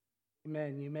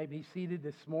Amen. You may be seated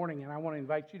this morning, and I want to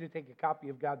invite you to take a copy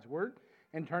of God's Word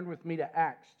and turn with me to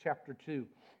Acts chapter 2.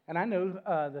 And I know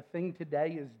the thing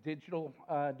today is digital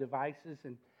devices,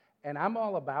 and I'm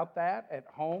all about that at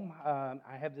home.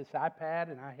 I have this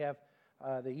iPad, and I have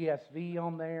the ESV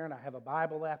on there, and I have a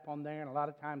Bible app on there, and a lot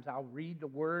of times I'll read the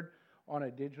Word on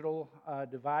a digital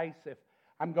device. If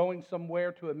I'm going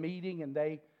somewhere to a meeting and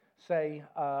they say,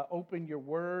 open your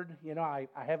Word. I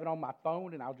have it on my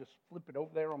phone, and I'll just flip it over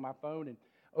there on my phone and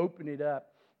open it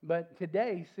up. But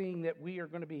today, seeing that we are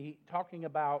going to be talking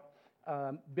about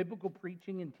biblical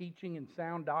preaching and teaching and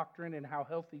sound doctrine and how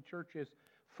healthy churches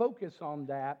focus on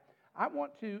that, I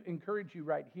want to encourage you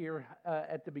right here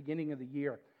at the beginning of the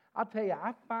year. I'll tell you,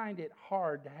 I find it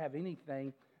hard to have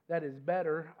anything that is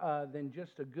better than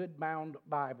just a good bound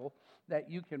Bible that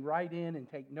you can write in and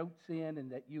take notes in,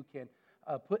 and that you can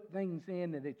put things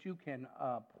in and that you can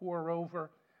pour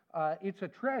over. It's a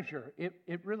treasure.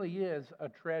 It really is a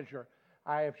treasure.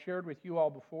 I have shared with you all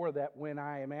before that when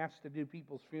I am asked to do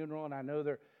people's funeral, and I know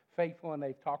they're faithful and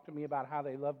they've talked to me about how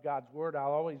they love God's Word,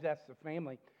 I'll always ask the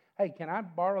family, hey, can I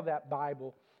borrow that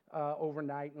Bible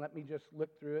overnight and let me just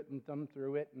look through it and thumb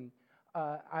through it? And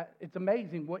it's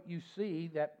amazing what you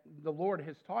see that the Lord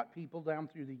has taught people down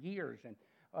through the years, and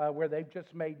where they've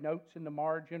just made notes in the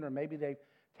margin, or maybe they've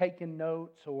taken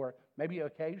notes, or maybe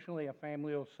occasionally a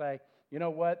family will say, you know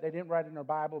what, they didn't write in their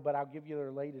Bible, but I'll give you their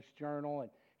latest journal, and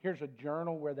here's a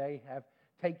journal where they have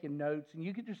taken notes, and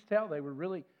you could just tell they were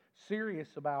really serious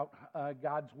about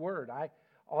God's Word.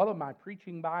 All of my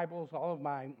preaching Bibles, all of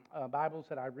my Bibles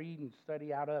that I read and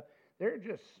study out of, they're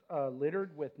just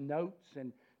littered with notes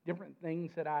and different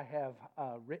things that I have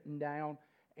written down,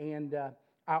 and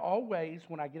I always,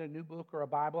 when I get a new book or a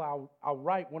Bible, I'll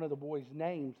write one of the boys'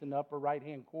 names in the upper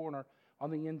right-hand corner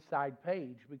on the inside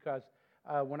page, because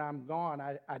when I'm gone,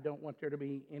 I don't want there to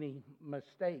be any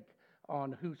mistake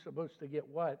on who's supposed to get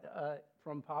what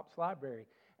from Pop's library.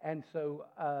 And so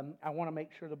I want to make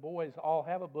sure the boys all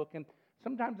have a book. And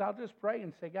sometimes I'll just pray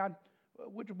and say, God,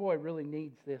 which boy really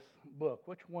needs this book?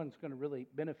 Which one's going to really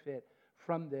benefit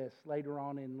from this later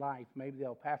on in life? Maybe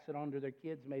they'll pass it on to their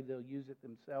kids. Maybe they'll use it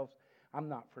themselves. I'm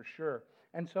not for sure.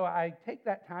 And so I take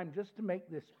that time just to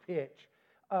make this pitch.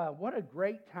 What a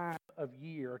great time of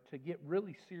year to get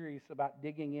really serious about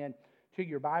digging in to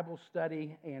your Bible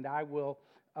study, and I will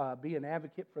be an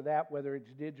advocate for that, whether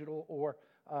it's digital or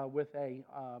with a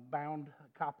bound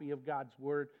copy of God's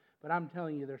Word. But I'm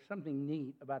telling you, there's something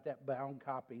neat about that bound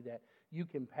copy that you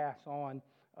can pass on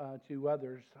to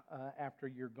others after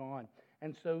you're gone.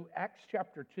 And so Acts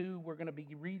chapter 2, we're going to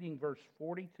be reading verse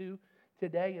 42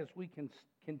 today as we can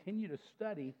continue to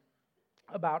study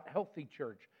about healthy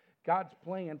church, God's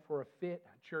plan for a fit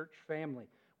church family.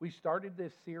 We started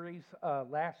this series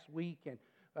last week, and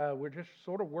we're just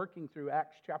sort of working through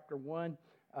Acts chapter 1,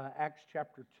 Acts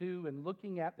chapter 2, and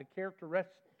looking at the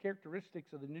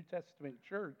characteristics of the New Testament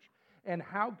church and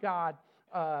how God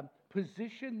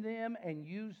positioned them and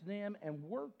used them and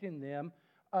worked in them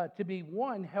to be,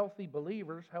 one, healthy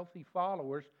believers, healthy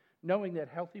followers, knowing that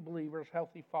healthy believers,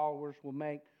 healthy followers will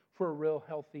make for a real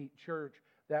healthy church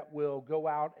that will go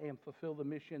out and fulfill the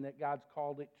mission that God's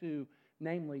called it to,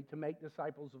 namely to make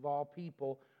disciples of all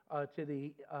people to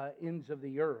the ends of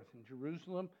the earth, in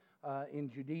Jerusalem, in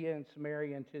Judea and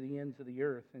Samaria, and to the ends of the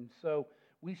earth. And so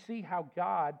we see how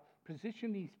God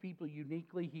positioned these people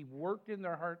uniquely. He worked in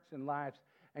their hearts and lives,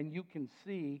 and you can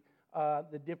see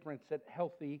the difference that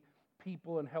healthy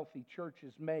people and healthy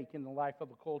churches make in the life of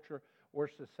a culture or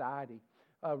society.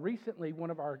 Recently, one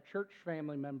of our church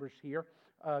family members here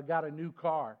got a new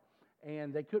car,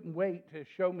 and they couldn't wait to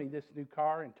show me this new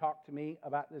car and talk to me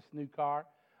about this new car.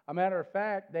 A matter of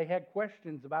fact, they had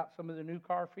questions about some of the new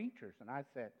car features, and I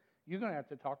said, you're going to have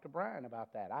to talk to Brian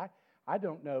about that. I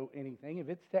don't know anything. If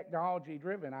it's technology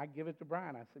driven, I give it to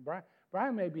Brian. I said,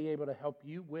 Brian may be able to help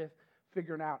you with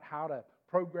figuring out how to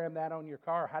program that on your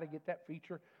car, how to get that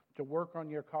feature to work on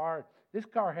your car. This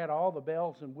car had all the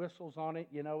bells and whistles on it.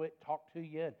 You know, it talked to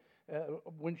you, and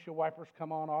windshield wipers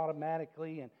come on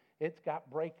automatically, and it's got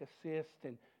brake assist,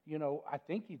 and, you know, I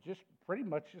think you just pretty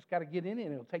much just got to get in it,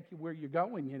 and it'll take you where you're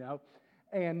going, you know.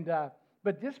 And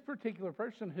but this particular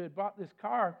person who had bought this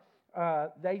car,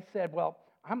 they said, well,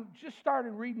 I'm just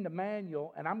started reading the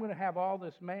manual, and I'm going to have all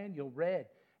this manual read.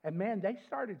 And, man, they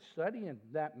started studying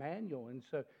that manual, and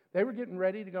so they were getting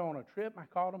ready to go on a trip. I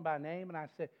called them by name, and I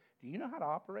said, do you know how to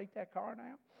operate that car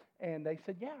now? And they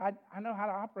said, yeah, I know how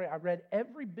to operate. I read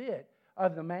every bit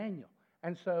of the manual.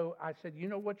 And so I said, you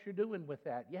know what you're doing with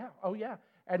that? Yeah, oh yeah.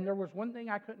 And there was one thing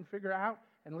I couldn't figure out,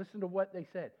 and listen to what they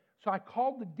said. So I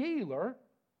called the dealer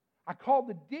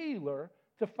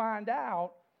to find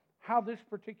out how this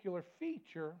particular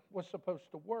feature was supposed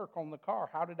to work on the car.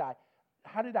 How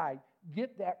did I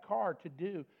get that car to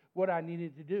do what I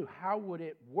needed to do? How would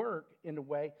it work in a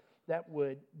way that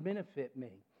would benefit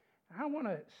me? I want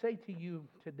to say to you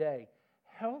today,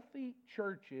 healthy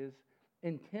churches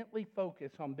intently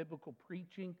focus on biblical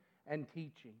preaching and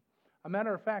teaching. A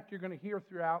matter of fact, you're going to hear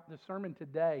throughout the sermon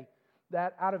today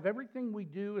that out of everything we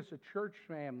do as a church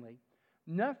family,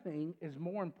 nothing is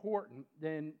more important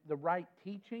than the right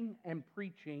teaching and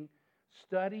preaching,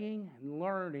 studying and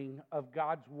learning of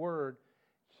God's Word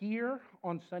here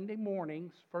on Sunday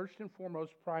mornings, first and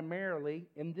foremost, primarily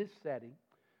in this setting,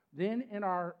 then in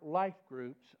our life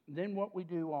groups, then what we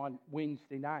do on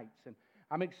Wednesday nights. And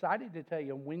I'm excited to tell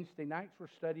you, on Wednesday nights we're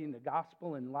studying the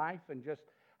gospel and life and just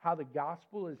how the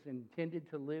gospel is intended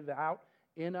to live out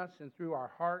in us and through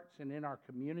our hearts and in our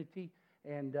community,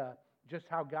 and just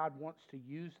how God wants to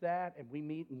use that. And we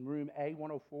meet in room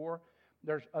A104.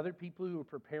 There's other people who are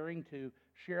preparing to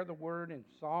share the word in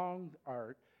song.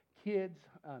 Our kids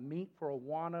meet for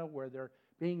Awana, where they're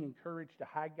being encouraged to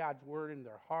hide God's word in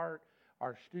their heart.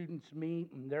 Our students meet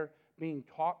and they're being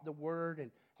taught the word,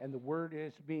 and the word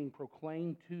is being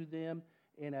proclaimed to them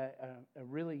in a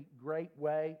really great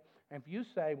way. And if you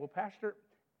say, well, Pastor,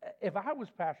 if I was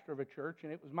pastor of a church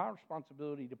and it was my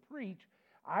responsibility to preach,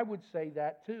 I would say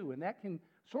that too. And that can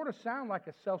sort of sound like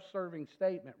a self-serving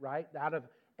statement, right? Out of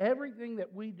everything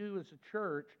that we do as a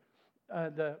church,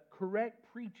 the correct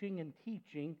preaching and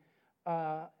teaching,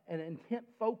 an intent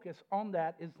focus on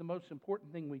that is the most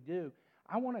important thing we do.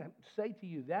 I want to say to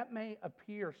you, that may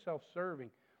appear self-serving,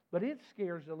 but it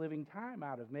scares the living time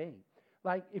out of me.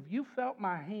 Like, if you felt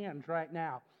my hands right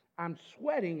now, I'm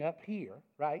sweating up here,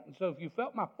 right? And so if you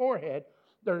felt my forehead,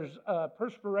 there's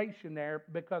perspiration there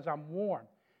because I'm warm.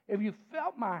 If you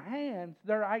felt my hands,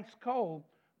 they're ice cold,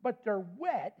 but they're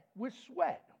wet with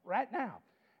sweat right now.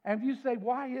 And if you say,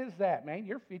 why is that, man?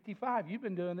 You're 55. You've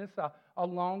been doing this a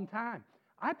long time.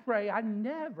 I pray I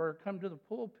never come to the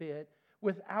pulpit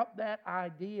without that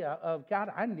idea of, God,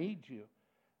 I need you.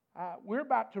 We're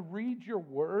about to read your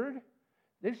word.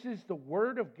 This is the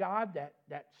word of God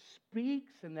that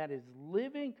speaks and that is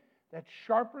living, that's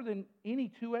sharper than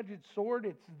any two-edged sword.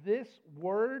 It's this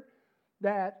word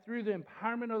that through the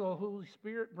empowerment of the Holy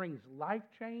Spirit brings life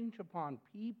change upon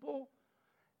people.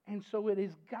 And so it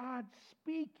is God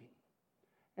speaking.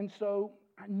 And so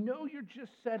I know you're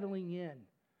just settling in.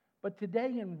 But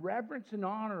today, in reverence and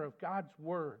honor of God's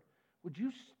word, would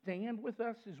you stand with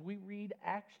us as we read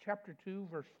Acts chapter 2,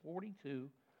 verse 42,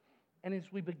 and as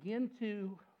we begin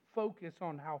to focus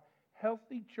on how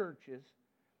healthy churches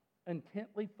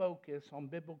intently focus on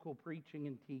biblical preaching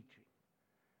and teaching.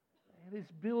 It is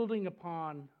building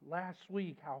upon last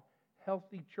week how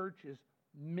healthy churches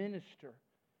minister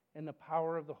in the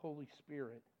power of the Holy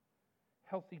Spirit.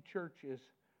 Healthy churches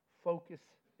focus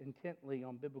intently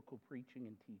on biblical preaching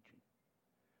and teaching.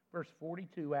 Verse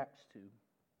 42, Acts 2.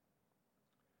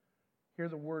 Hear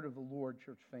the word of the Lord,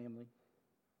 church family.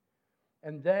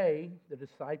 And they, the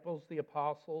disciples, the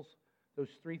apostles, those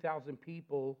 3,000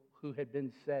 people who had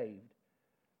been saved,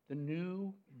 the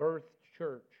new birthed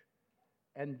church,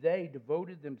 and they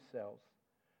devoted themselves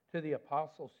to the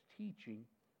apostles' teaching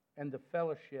and the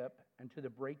fellowship and to the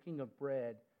breaking of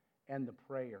bread and the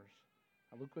prayers.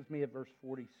 Now look with me at verse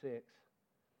 46.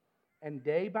 And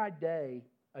day by day,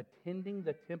 attending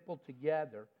the temple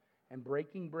together and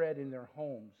breaking bread in their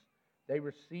homes, they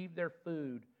received their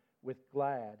food with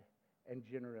glad and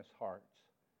generous hearts.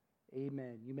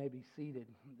 Amen. You may be seated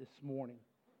this morning.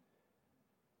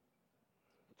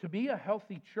 To be a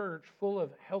healthy church full of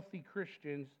healthy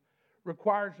Christians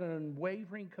requires an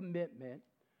unwavering commitment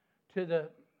to the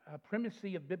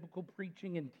primacy of biblical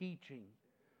preaching and teaching.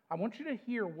 I want you to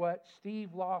hear what Steve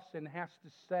Lawson has to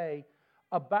say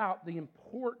about the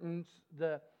importance,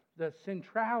 the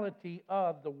centrality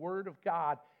of the Word of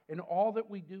God in all that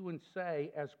we do and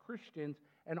say as Christians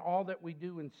and all that we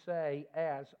do and say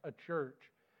as a church.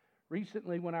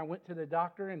 Recently, when I went to the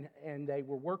doctor and they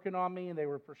were working on me and they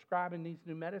were prescribing these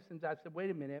new medicines, I said, wait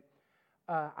a minute,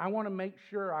 I want to make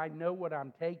sure I know what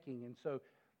I'm taking. And so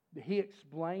he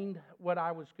explained what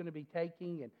I was going to be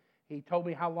taking, and he told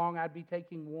me how long I'd be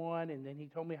taking one, and then he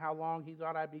told me how long he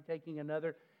thought I'd be taking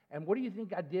another. And what do you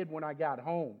think I did when I got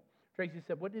home? Tracy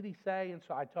said, what did he say? And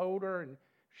so I told her, and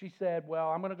she said, well,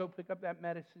 I'm going to go pick up that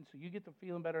medicine so you get to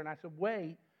feeling better. And I said,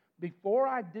 wait, before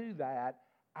I do that,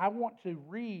 I want to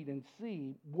read and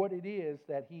see what it is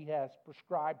that he has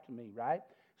prescribed to me, right?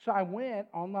 So I went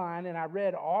online and I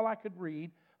read all I could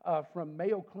read from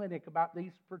Mayo Clinic about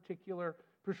these particular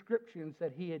prescriptions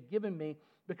that he had given me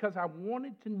because I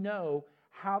wanted to know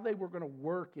how they were going to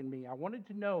work in me. I wanted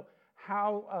to know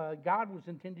how God was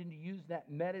intending to use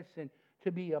that medicine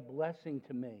to be a blessing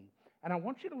to me. And I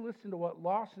want you to listen to what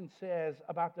Lawson says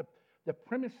about the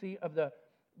primacy of the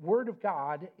Word of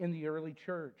God in the early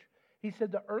church. He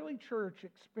said the early church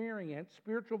experienced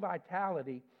spiritual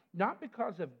vitality not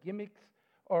because of gimmicks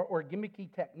or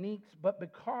gimmicky techniques, but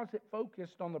because it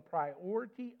focused on the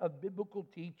priority of biblical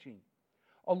teaching.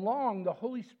 Along, the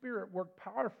Holy Spirit worked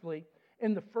powerfully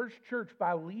in the first church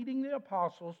by leading the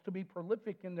apostles to be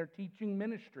prolific in their teaching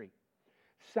ministry.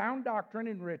 Sound doctrine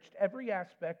enriched every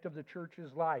aspect of the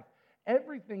church's life.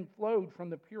 Everything flowed from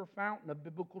the pure fountain of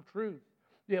biblical truth.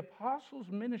 The apostles'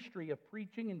 ministry of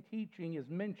preaching and teaching is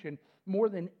mentioned more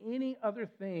than any other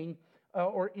thing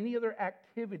or any other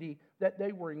activity that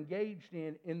they were engaged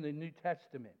in the New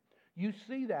Testament. You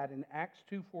see that in Acts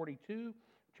 2:42,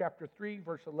 chapter 3,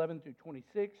 verse 11 through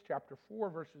 26, chapter 4,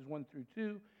 verses 1 through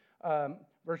 2,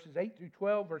 verses 8 through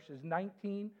 12, verses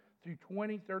 19 through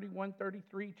 20, 31,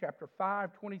 33, chapter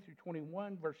 5, 20 through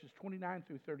 21, verses 29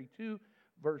 through 32,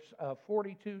 verse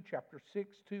 42, chapter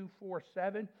 6, 2, 4,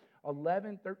 7,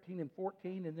 11, 13, and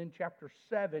 14, and then chapter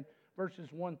 7, verses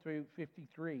 1 through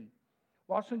 53.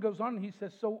 Lawson goes on and he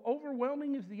says, so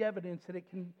overwhelming is the evidence that it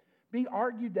can be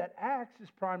argued that Acts is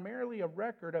primarily a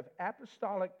record of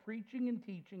apostolic preaching and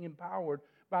teaching empowered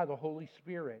by the Holy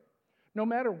Spirit. No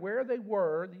matter where they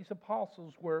were, these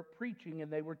apostles were preaching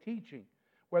and they were teaching.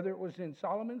 Whether it was in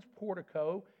Solomon's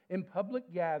portico, in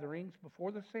public gatherings,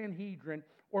 before the Sanhedrin,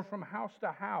 or from house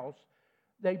to house,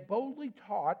 they boldly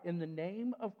taught in the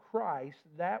name of Christ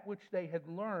that which they had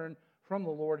learned from the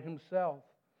Lord Himself.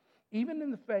 Even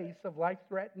in the face of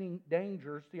life-threatening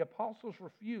dangers, the apostles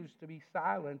refused to be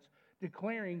silenced,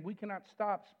 declaring, we cannot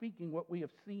stop speaking what we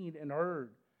have seen and heard.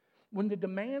 When the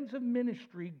demands of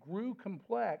ministry grew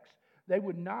complex, they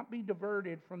would not be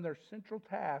diverted from their central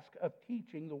task of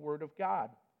teaching the Word of God.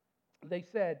 They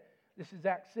said, this is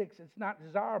Acts 6, it's not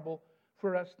desirable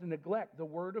for us to neglect the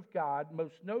Word of God,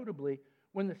 most notably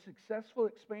when the successful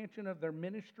expansion of their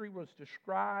ministry was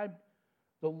described.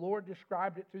 The Lord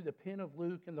described it through the pen of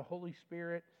Luke and the Holy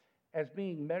Spirit as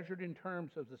being measured in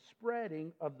terms of the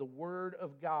spreading of the Word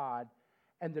of God,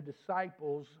 and the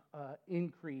disciples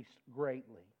increased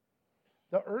greatly.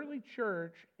 The early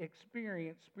church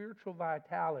experienced spiritual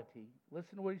vitality.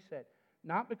 Listen to what he said.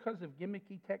 Not because of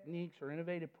gimmicky techniques or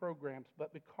innovative programs,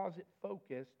 but because it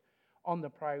focused on the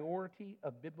priority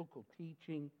of biblical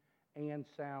teaching and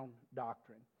sound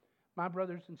doctrine. My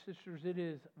brothers and sisters, it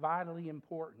is vitally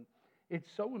important. It's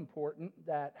so important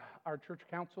that our church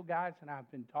council guys, and I've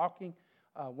been talking,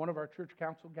 one of our church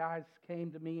council guys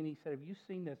came to me and he said, have you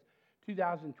seen this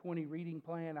 2020 reading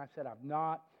plan? I said, I've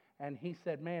not. And he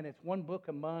said, man, it's one book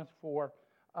a month for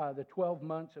the 12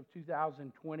 months of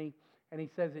 2020. And he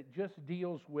says it just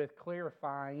deals with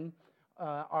clarifying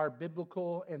our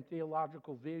biblical and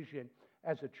theological vision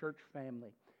as a church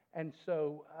family. And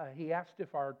so he asked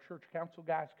if our church council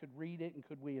guys could read it and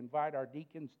could we invite our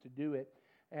deacons to do it.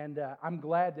 And I'm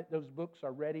glad that those books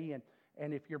are ready.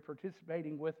 And if you're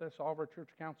participating with us, all of our church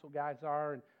council guys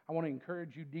are. And I want to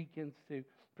encourage you deacons to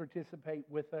participate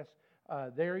with us.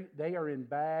 They are in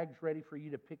bags ready for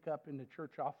you to pick up in the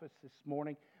church office this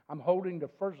morning. I'm holding the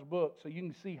first book so you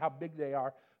can see how big they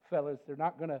are, fellas. They're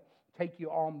not going to take you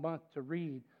all month to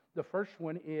read. The first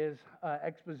one is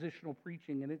Expositional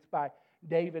Preaching, and it's by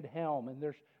David Helm. And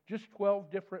there's just 12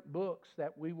 different books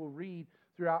that we will read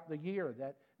throughout the year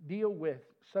that deal with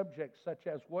subjects such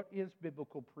as what is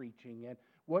biblical preaching and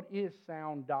what is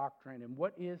sound doctrine and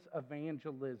what is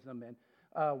evangelism and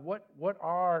what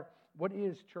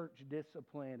is church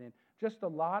discipline and just a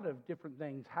lot of different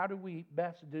things. How do we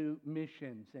best do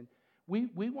missions? And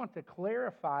we want to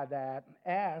clarify that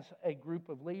as a group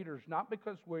of leaders, not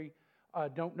because we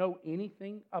don't know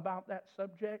anything about that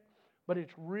subject, but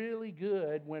it's really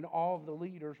good when all of the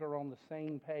leaders are on the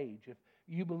same page. If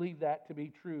you believe that to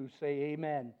be true, say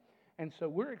amen. And so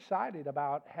we're excited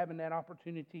about having that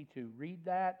opportunity to read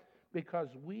that because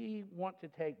we want to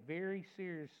take very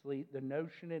seriously the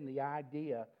notion and the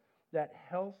idea that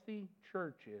healthy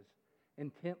churches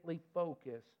intently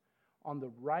focus on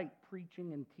the right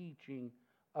preaching and teaching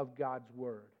of God's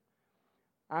Word.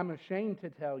 I'm ashamed to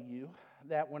tell you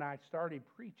that when I started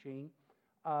preaching,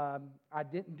 I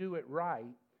didn't do it right.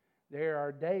 There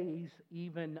are days,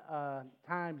 even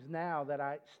times now, that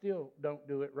I still don't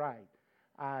do it right.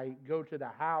 I go to the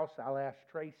house, I'll ask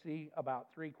Tracy about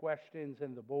 3 questions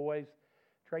and the boys.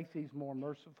 Tracy's more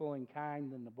merciful and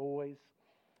kind than the boys.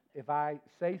 If I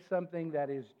say something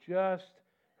that is just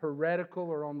heretical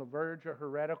or on the verge of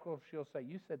heretical, she'll say,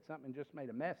 you said something and just made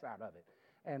a mess out of it.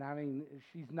 And I mean,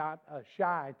 she's not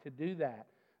shy to do that.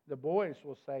 The boys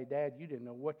will say, Dad, you didn't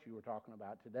know what you were talking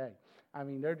about today. I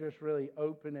mean, they're just really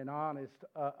open and honest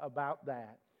about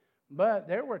that. But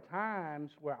there were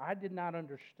times where I did not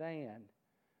understand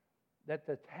that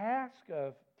the task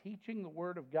of teaching the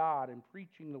Word of God and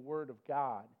preaching the Word of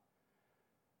God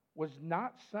was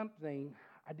not something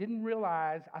I didn't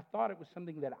realize. I thought it was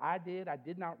something that I did. I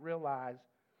did not realize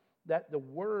that the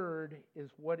Word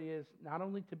is what is not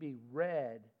only to be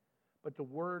read, but the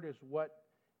Word is what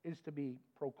is to be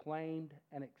proclaimed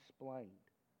and explained.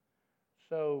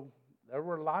 So there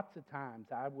were lots of times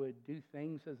I would do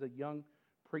things as a young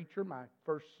preacher. My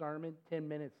first sermon, 10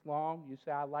 minutes long. You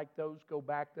say, I like those, go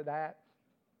back to that.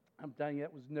 I'm telling you,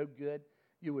 it was no good.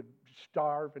 You would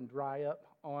starve and dry up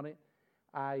on it.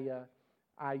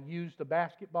 I used the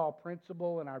basketball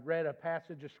principle, and I read a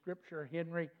passage of Scripture,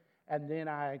 Henry, and then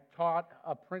I taught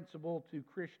a principle to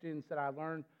Christians that I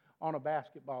learned on a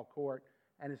basketball court.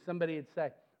 And if somebody would say,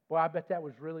 boy, I bet that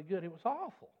was really good, it was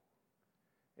awful.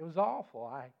 It was awful.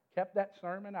 I kept that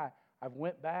sermon. I've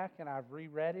went back and I've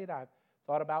reread it. I've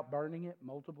thought about burning it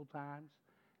multiple times.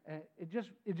 And it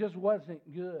just wasn't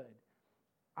good.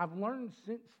 I've learned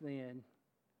since then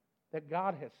that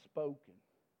God has spoken.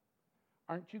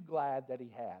 Aren't you glad that He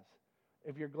has?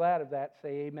 If you're glad of that,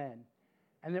 say amen.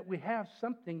 And that we have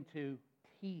something to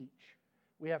teach.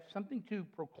 We have something to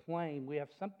proclaim. We have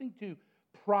something to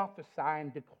prophesy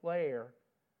and declare.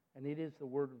 And it is the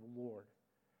word of the Lord.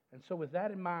 And so with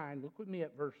that in mind, look with me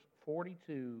at verse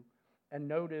 42 and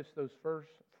notice those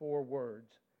first four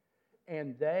words.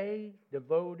 And they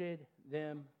devoted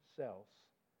themselves.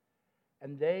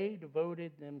 And they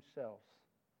devoted themselves.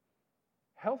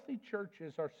 Healthy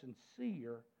churches are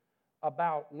sincere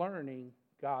about learning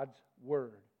God's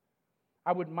Word.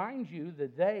 I would mind you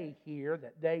that they here,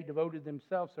 that they devoted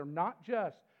themselves, are not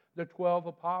just the 12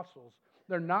 apostles.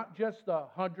 They're not just the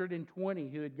 120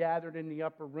 who had gathered in the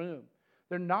upper room.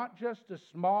 They're not just a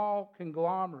small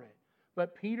conglomerate.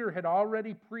 But Peter had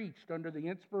already preached under the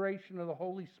inspiration of the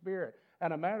Holy Spirit.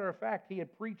 And a matter of fact, he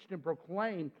had preached and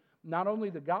proclaimed not only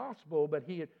the gospel, but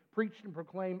he had preached and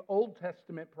proclaimed Old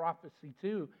Testament prophecy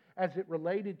too, as it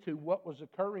related to what was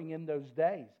occurring in those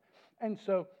days. And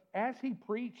so, as he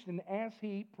preached and as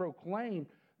he proclaimed,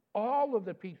 all of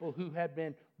the people who had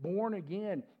been born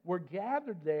again were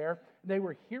gathered there. They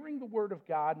were hearing the Word of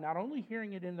God, not only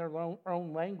hearing it in their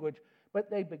own language, but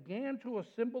they began to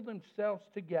assemble themselves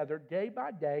together day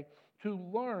by day to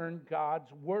learn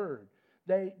God's Word.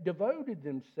 They devoted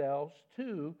themselves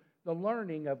to the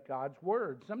learning of God's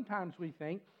Word. Sometimes we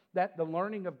think that the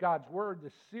learning of God's Word,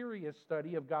 the serious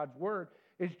study of God's Word,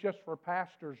 is just for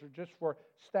pastors or just for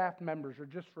staff members or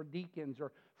just for deacons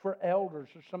or for elders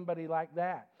or somebody like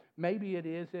that. Maybe it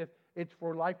is if it's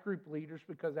for life group leaders,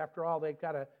 because after all, they've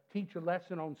got to teach a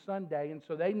lesson on Sunday, and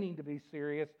so they need to be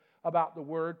serious about the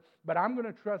Word. But I'm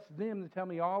going to trust them to tell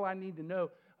me all I need to know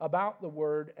about the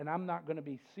Word, and I'm not going to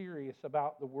be serious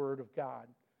about the Word of God.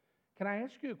 Can I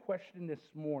ask you a question this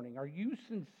morning? Are you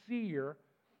sincere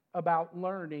about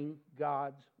learning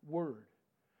God's Word?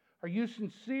 Are you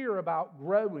sincere about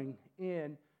growing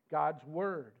in God's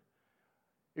Word?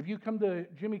 If you come to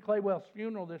Jimmy Claywell's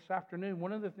funeral this afternoon,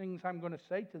 one of the things I'm going to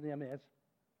say to them is,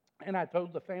 and I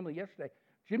told the family yesterday,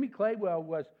 Jimmy Claywell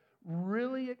was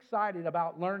really excited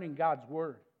about learning God's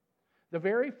Word. The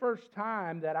very first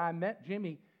time that I met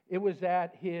Jimmy, it was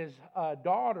at his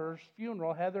daughter's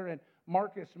funeral, Heather and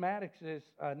Marcus Maddox's,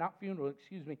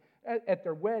 at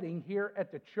their wedding here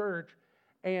at the church.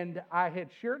 And I had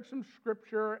shared some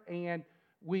scripture, and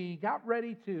we got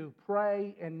ready to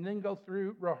pray and then go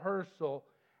through rehearsal.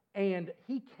 And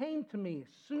he came to me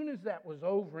as soon as that was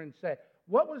over and said,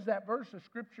 what was that verse of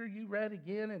scripture you read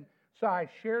again? And so I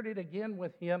shared it again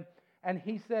with him. And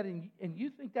he said, and you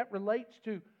think that relates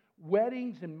to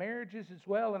weddings and marriages as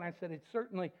well? And I said, it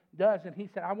certainly does. And he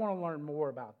said, I want to learn more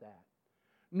about that.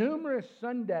 Numerous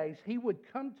Sundays, he would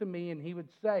come to me and he would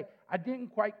say, I didn't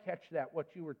quite catch that, what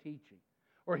you were teaching.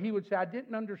 Or he would say, I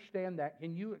didn't understand that.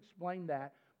 Can you explain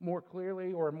that more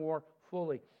clearly or more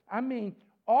fully? I mean,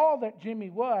 all that Jimmy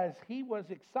was, he was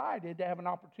excited to have an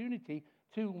opportunity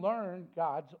to learn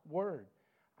God's Word.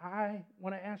 I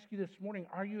want to ask you this morning,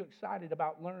 are you excited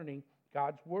about learning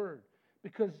God's Word?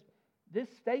 Because this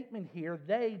statement here,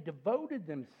 they devoted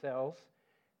themselves,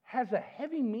 has a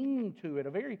heavy meaning to it,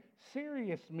 a very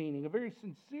serious meaning, a very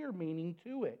sincere meaning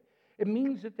to it. It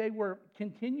means that they were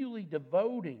continually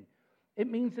devoting. It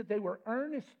means that they were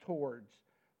earnest towards.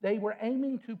 They were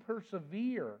aiming to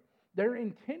persevere. Their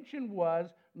intention was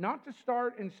not to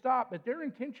start and stop, but their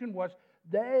intention was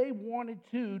they wanted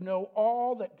to know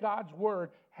all that God's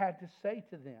Word had to say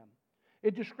to them.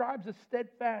 It describes a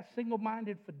steadfast,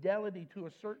 single-minded fidelity to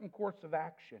a certain course of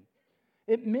action.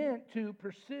 It meant to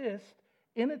persist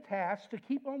in a task, to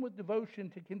keep on with devotion,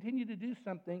 to continue to do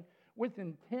something with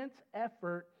intense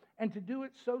effort, and to do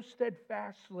it so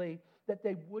steadfastly that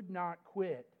they would not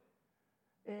quit.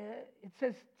 It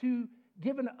says to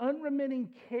give an unremitting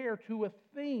care to a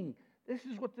thing. This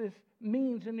is what this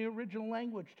means in the original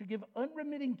language, to give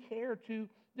unremitting care to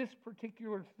this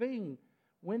particular thing,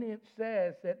 when it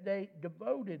says that they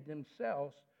devoted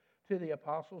themselves to the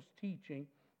apostles' teaching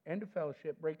and to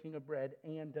fellowship, breaking of bread,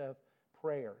 and of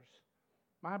prayers.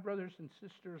 My brothers and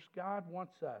sisters, God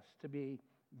wants us to be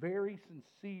very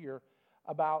sincere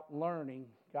about learning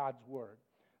God's Word.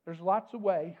 There's lots of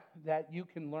ways that you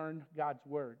can learn God's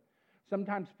Word.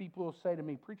 Sometimes people will say to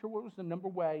me, "Preacher, what was the number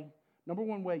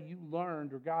one way you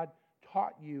learned or God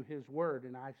taught you His Word?"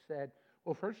 And I said,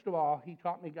 well, first of all, He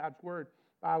taught me God's Word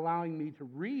by allowing me to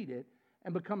read it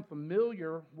and become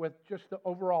familiar with just the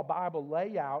overall Bible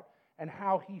layout and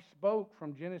how He spoke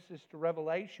from Genesis to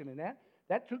Revelation. And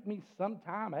that took me some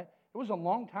time. It was a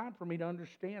long time for me to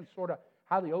understand sort of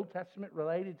how the Old Testament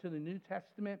related to the New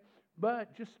Testament,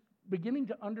 but just beginning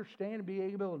to understand and be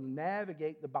able to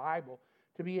navigate the Bible,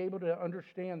 to be able to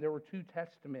understand there were two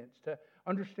testaments, to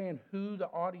understand who the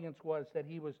audience was that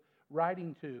He was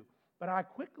writing to. But I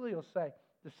quickly will say,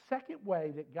 the second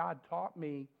way that God taught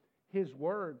me His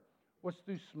Word was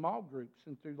through small groups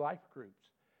and through life groups.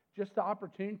 Just the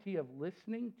opportunity of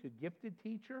listening to gifted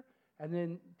teachers and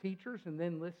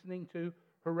then listening to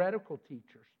heretical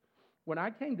teachers. When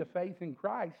I came to faith in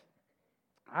Christ,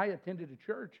 I attended a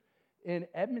church in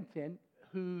Edmonton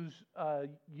whose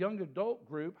young adult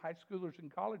group, high schoolers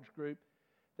and college group,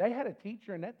 they had a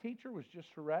teacher, and that teacher was just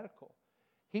heretical.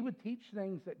 He would teach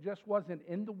things that just wasn't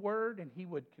in the Word, and he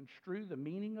would construe the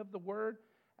meaning of the Word.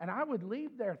 And I would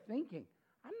leave there thinking,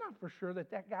 I'm not for sure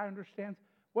that guy understands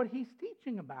what he's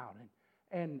teaching about.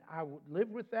 And I would live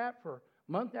with that for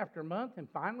month after month. And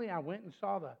finally, I went and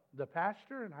saw the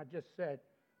pastor, and I just said,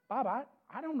 Bob,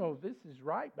 I don't know if this is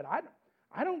right, but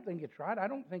I don't think it's right. I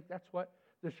don't think that's what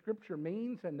the Scripture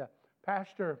means. And the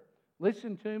pastor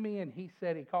listened to me, and he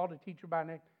said, he called a teacher by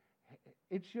name.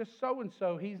 It's just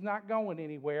so-and-so. He's not going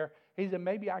anywhere. He said,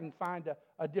 maybe I can find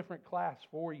a different class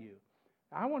for you.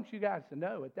 I want you guys to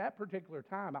know, at that particular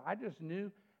time, I just knew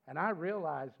and I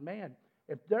realized, man,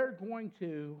 if they're going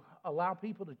to allow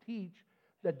people to teach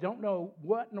that don't know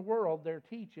what in the world they're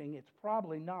teaching, it's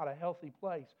probably not a healthy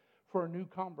place for a new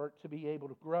convert to be able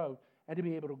to grow and to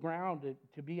be able to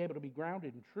be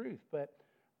grounded in truth. But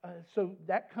so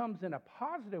that comes in a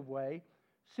positive way,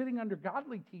 sitting under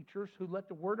godly teachers who let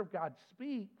the Word of God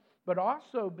speak, but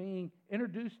also being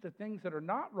introduced to things that are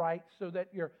not right so that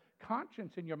your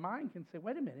conscience and your mind can say,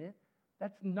 wait a minute,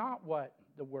 that's not what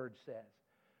the Word says.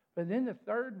 But then the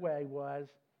third way was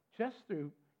just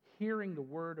through hearing the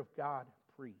Word of God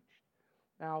preached.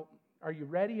 Now, are you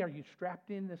ready? Are you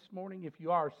strapped in this morning? If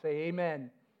you are, say amen.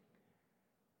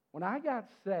 When I got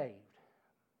saved,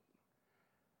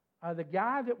 the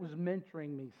guy that was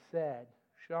mentoring me said,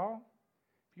 Shaw,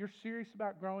 if you're serious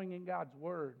about growing in God's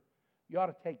Word, you ought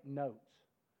to take notes.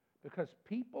 Because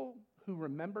people who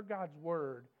remember God's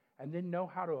Word and then know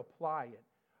how to apply it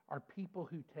are people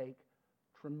who take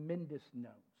tremendous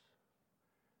notes.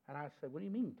 And I said, what do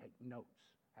you mean take notes?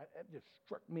 That just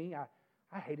struck me.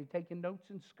 I hated taking notes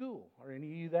in school. Are any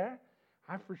of you there?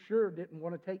 I for sure didn't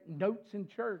want to take notes in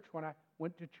church when I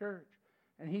went to church.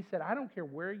 And he said, I don't care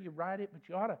where you write it, but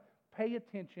you ought to pay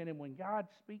attention. And when God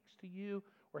speaks to you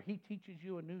or He teaches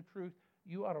you a new truth,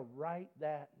 you ought to write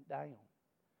that down.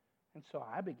 And so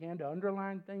I began to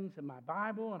underline things in my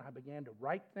Bible, and I began to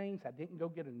write things. I didn't go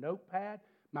get a notepad.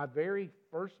 My very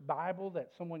first Bible that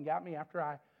someone got me after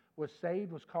I was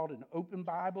saved was called an Open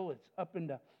Bible. It's up in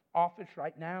the office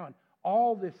right now. And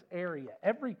all this area,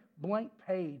 every blank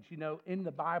page, in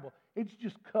the Bible, it's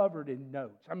just covered in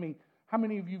notes. I mean, how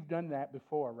many of you have done that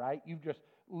before, right? You've just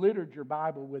littered your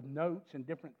Bible with notes and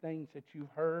different things that you've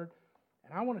heard.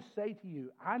 And I want to say to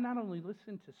you, I not only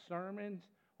listen to sermons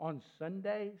on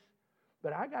Sundays,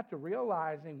 but I got to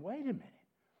realizing, wait a minute,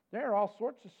 there are all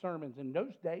sorts of sermons. In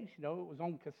those days, it was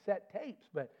on cassette tapes,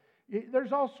 but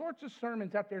there's all sorts of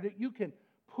sermons out there that you can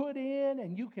put in,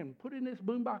 and you can put in this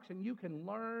boombox, and you can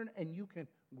learn, and you can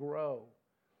grow.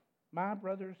 My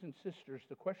brothers and sisters,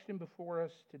 the question before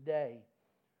us today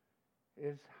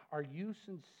is, are you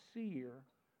sincere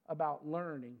about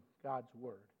learning God's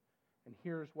Word? And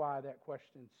here's why that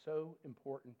question is so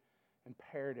important,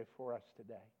 imperative for us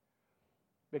today.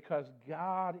 Because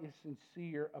God is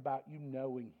sincere about you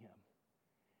knowing Him.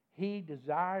 He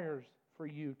desires for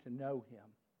you to know Him.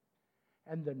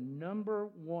 And the number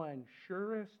one,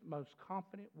 surest, most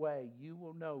confident way you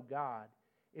will know God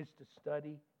is to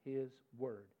study His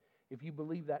Word. If you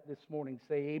believe that this morning,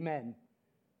 say amen.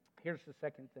 Here's the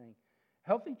second thing.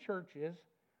 Healthy churches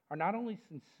are not only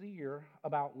sincere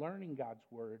about learning God's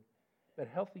Word, but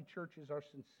healthy churches are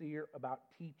sincere about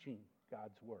teaching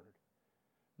God's Word.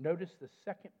 Notice the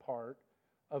second part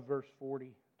of verse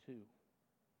 42.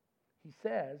 He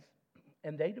says,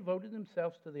 and they devoted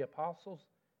themselves to the apostles'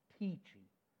 teaching.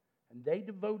 And they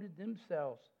devoted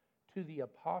themselves to the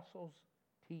apostles'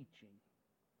 teaching.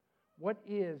 What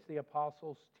is the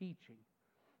apostles' teaching?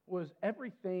 Was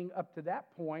everything up to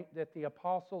that point that the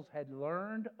apostles had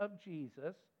learned of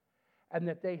Jesus and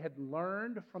that they had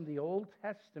learned from the Old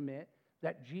Testament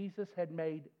that Jesus had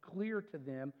made clear to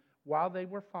them while they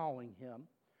were following Him.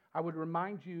 I would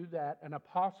remind you that an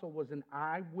apostle was an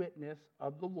eyewitness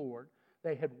of the Lord.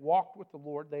 They had walked with the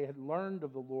Lord. They had learned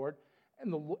of the Lord.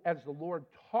 And as the Lord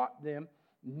taught them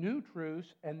new truths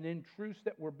and then truths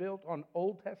that were built on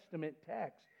Old Testament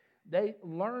texts, they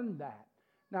learned that.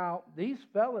 Now, these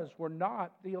fellas were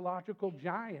not theological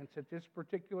giants at this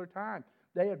particular time.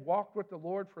 They had walked with the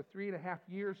Lord for 3.5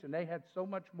 years, and they had so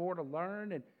much more to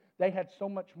learn, and they had so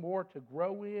much more to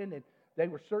grow in, and they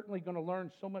were certainly going to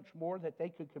learn so much more that they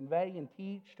could convey and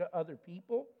teach to other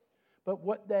people. But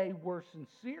what they were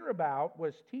sincere about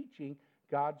was teaching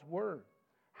God's Word.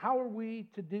 How are we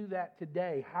to do that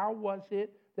today? How was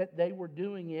it that they were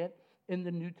doing it in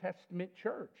the New Testament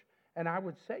church? And I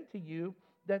would say to you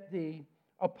that the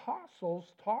apostles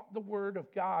taught the Word of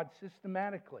God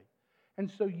systematically.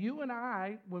 And so you and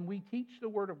I, when we teach the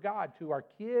Word of God to our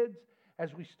kids,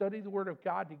 as we study the Word of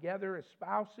God together as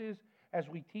spouses, as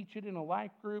we teach it in a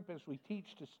life group, as we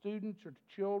teach to students or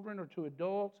to children or to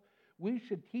adults, we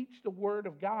should teach the Word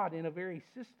of God in a very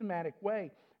systematic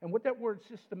way. And what that word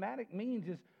systematic means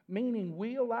is meaning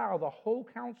we allow the whole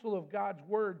counsel of God's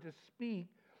Word to speak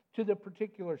to the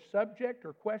particular subject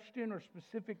or question or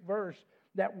specific verse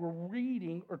that we're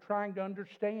reading or trying to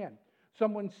understand.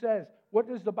 Someone says, what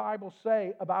does the Bible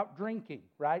say about drinking,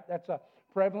 right? That's a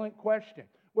prevalent question.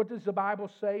 What does the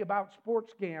Bible say about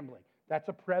sports gambling? That's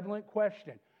a prevalent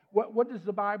question. What does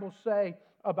the Bible say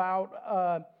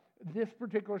about this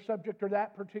particular subject or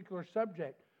that particular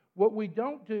subject? What we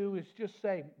don't do is just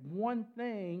say one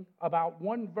thing about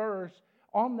one verse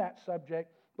on that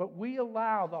subject, but we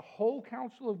allow the whole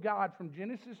counsel of God from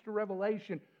Genesis to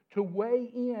Revelation to weigh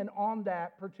in on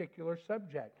that particular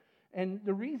subject. And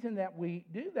the reason that we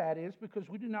do that is because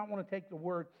we do not want to take the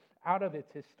Word out of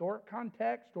its historic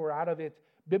context or out of its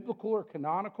biblical or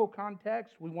canonical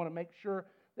context. We want to make sure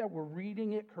that we're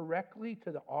reading it correctly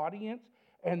to the audience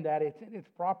and that it's in its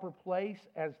proper place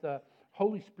as the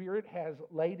Holy Spirit has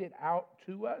laid it out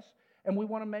to us. And we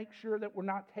want to make sure that we're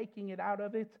not taking it out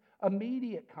of its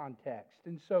immediate context.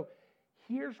 And so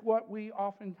here's what we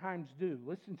oftentimes do.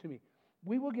 Listen to me.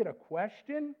 We will get a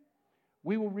question.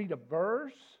 We will read a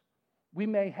verse. We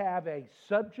may have a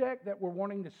subject that we're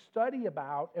wanting to study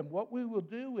about. And what we will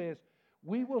do is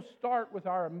we will start with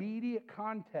our immediate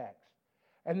context.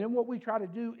 And then what we try to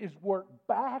do is work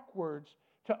backwards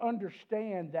to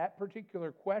understand that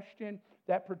particular question,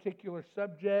 that particular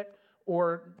subject,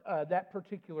 or that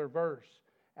particular verse.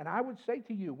 And I would say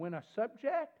to you, when a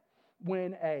subject,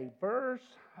 when a verse,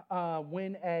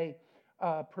 when a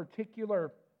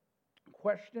particular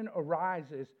question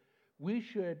arises, we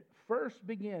should first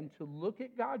begin to look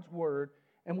at God's Word,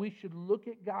 and we should look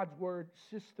at God's Word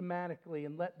systematically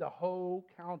and let the whole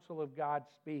counsel of God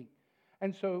speak.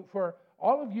 And so for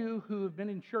all of you who have been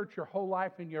in church your whole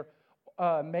life and you're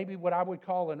maybe what I would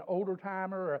call an older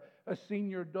timer or a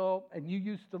senior adult, and you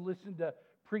used to listen to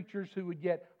preachers who would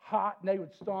get hot and they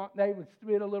would stomp, they would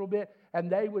spit a little bit,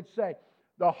 and they would say,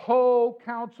 the whole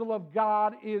counsel of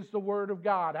God is the Word of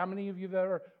God. How many of you have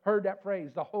ever heard that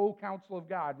phrase, the whole counsel of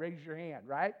God? Raise your hand,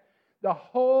 right? The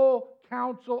whole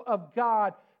counsel of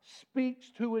God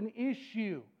speaks to an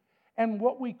issue. And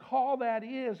what we call that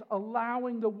is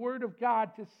allowing the Word of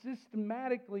God to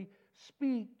systematically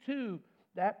speak to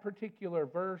that particular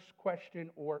verse, question,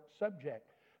 or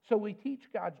subject. So we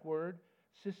teach God's Word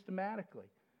systematically.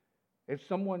 If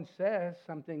someone says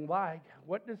something like,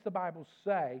 what does the Bible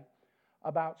say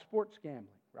about sports gambling,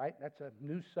 right? That's a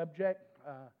new subject.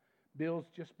 Bill's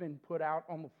just been put out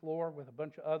on the floor with a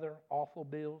bunch of other awful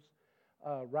bills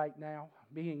right now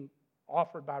being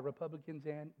offered by Republicans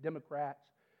and Democrats.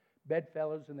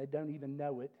 Bedfellows, and they don't even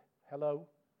know it. Hello?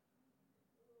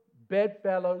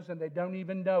 Bedfellows, and they don't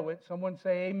even know it. Someone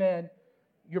say amen.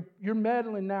 You're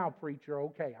meddling now, preacher.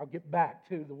 Okay, I'll get back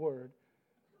to the Word.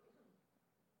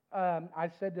 I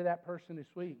said to that person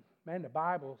this week, man, the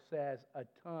Bible says a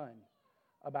ton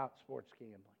about sports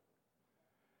gambling.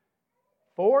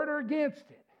 For it or against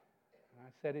it? And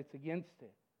I said it's against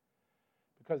it.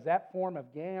 Because that form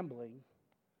of gambling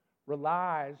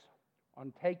relies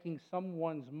on taking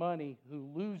someone's money who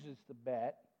loses the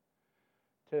bet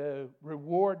to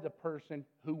reward the person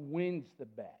who wins the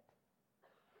bet.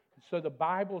 So the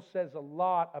Bible says a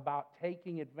lot about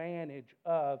taking advantage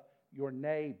of your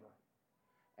neighbor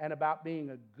and about being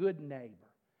a good neighbor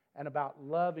and about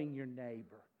loving your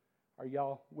neighbor. Are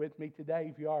y'all with me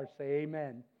today? If you are, say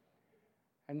amen.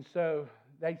 And so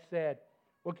they said,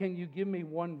 well, can you give me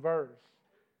one verse?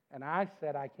 And I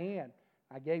said, I can.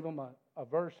 I gave them a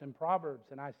verse in Proverbs,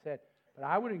 and I said, but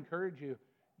I would encourage you,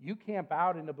 you camp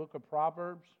out in the book of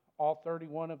Proverbs, all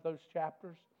 31 of those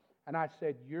chapters, and I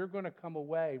said, you're going to come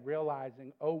away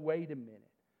realizing, oh, wait a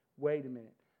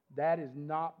minute. That is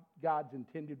not God's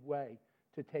intended way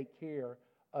to take care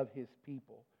of His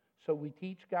people. So we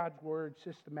teach God's Word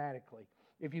systematically.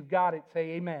 If you've got it,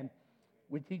 say amen.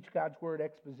 We teach God's Word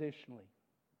expositionally.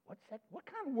 What's that? What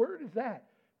kind of word is that,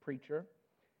 preacher?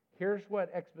 Here's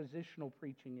what expositional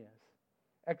preaching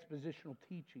is. Expositional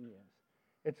teaching is.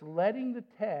 It's letting the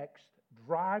text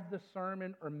drive the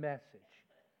sermon or message.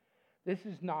 This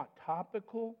is not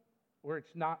topical or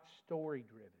it's not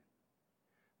story-driven.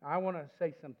 I want to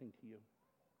say something to you.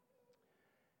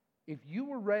 If you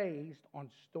were raised on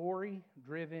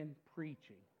story-driven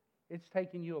preaching, it's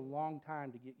taken you a long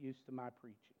time to get used to my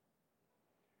preaching.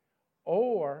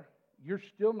 Or you're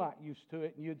still not used to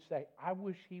it and you'd say, I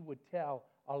wish he would tell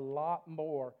a lot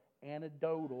more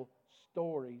anecdotal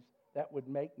stories that would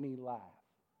make me laugh.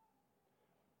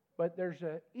 But there's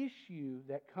an issue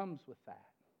that comes with that.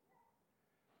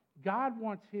 God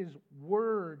wants His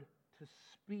Word to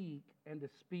speak and to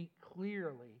speak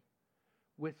clearly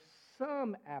with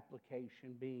some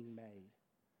application being made.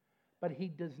 But He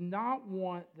does not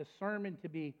want the sermon to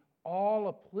be all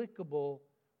applicable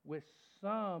with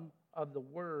some of the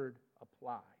Word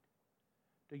applied.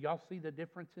 Do y'all see the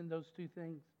difference in those two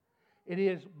things? It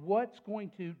is what's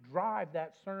going to drive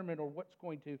that sermon or what's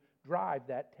going to drive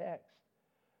that text.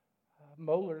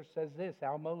 Moeller says this,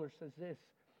 Al Moeller says this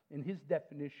in his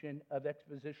definition of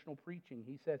expositional preaching.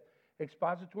 He says,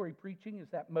 expository preaching is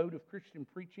that mode of Christian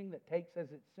preaching that takes as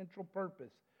its central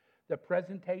purpose the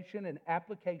presentation and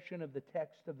application of the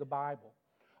text of the Bible.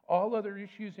 All other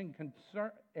issues and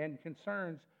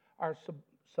concerns are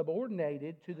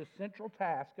subordinated to the central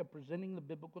task of presenting the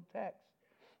biblical text.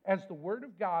 As the Word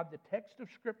of God, the text of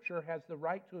Scripture has the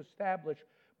right to establish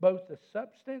both the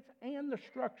substance and the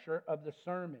structure of the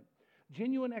sermon.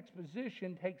 Genuine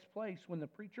exposition takes place when the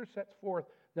preacher sets forth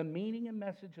the meaning and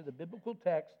message of the biblical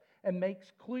text and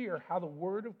makes clear how the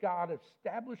Word of God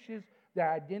establishes the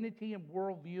identity and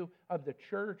worldview of the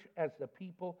church as the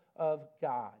people of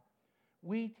God.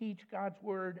 We teach God's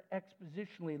Word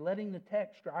expositionally, letting the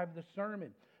text drive the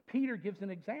sermon. Peter gives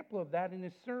an example of that in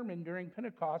his sermon during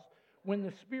Pentecost when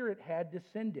the Spirit had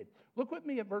descended. Look with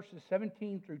me at verses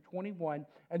 17 through 21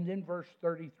 and then verse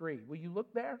 33. Will you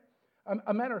look there?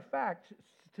 A matter of fact,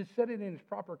 to set it in its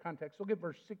proper context, look at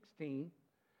verse 16.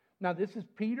 Now, this is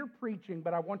Peter preaching,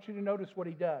 but I want you to notice what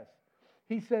he does.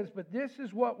 He says, but this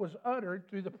is what was uttered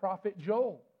through the prophet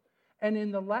Joel. And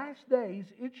in the last days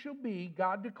it shall be,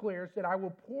 God declares, that I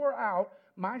will pour out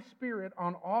my Spirit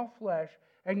on all flesh,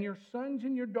 and your sons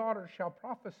and your daughters shall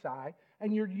prophesy,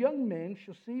 and your young men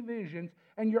shall see visions,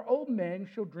 and your old men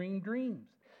shall dream dreams.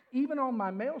 Even on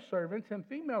my male servants and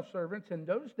female servants in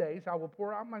those days I will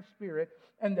pour out my Spirit,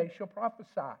 and they shall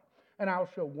prophesy. And I will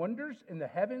show wonders in the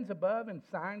heavens above and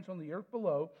signs on the earth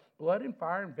below, blood and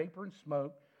fire and vapor and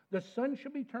smoke. The sun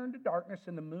shall be turned to darkness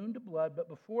and the moon to blood, but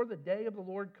before the day of the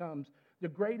Lord comes, the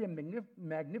great and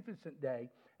magnificent day,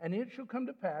 and it shall come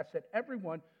to pass that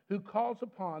everyone who calls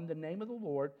upon the name of the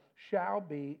Lord shall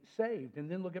be saved. And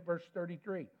then look at verse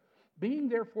 33. Being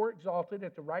therefore exalted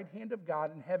at the right hand of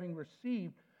God, and having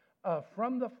received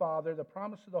from the Father the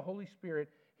promise of the Holy Spirit,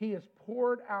 He has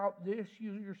poured out this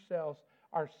you yourselves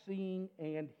are seeing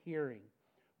and hearing.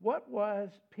 What was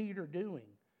Peter doing?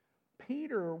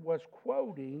 Peter was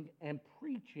quoting and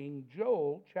preaching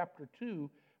Joel chapter 2,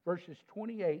 verses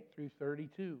 28 through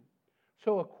 32.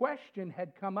 So a question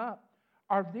had come up.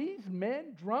 Are these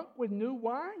men drunk with new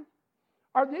wine?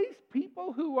 Are these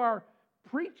people who are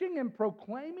preaching and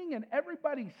proclaiming and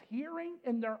everybody's hearing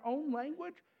in their own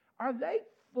language? Are they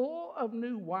full of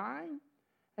new wine?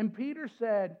 And Peter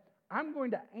said, I'm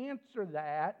going to answer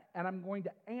that, and I'm going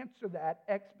to answer that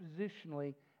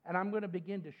expositionally, and I'm going to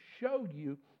begin to show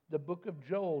you the book of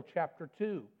Joel, chapter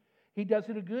 2. He does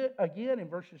it again in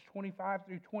verses 25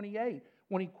 through 28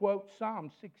 when he quotes Psalm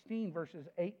 16, verses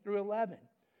 8 through 11.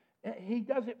 He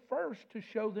does it first to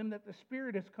show them that the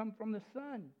Spirit has come from the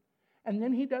Son. And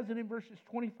then he does it in verses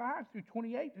 25 through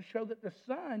 28 to show that the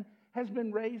Son has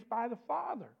been raised by the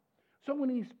Father. So when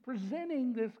he's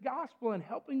presenting this gospel and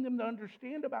helping them to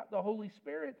understand about the Holy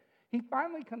Spirit, he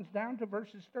finally comes down to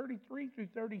verses 33 through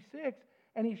 36,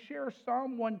 and he shares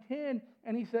Psalm 110,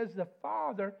 and he says, the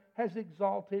Father has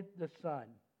exalted the Son.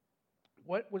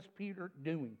 What was Peter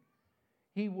doing?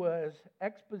 He was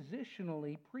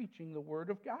expositionally preaching the Word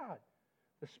of God.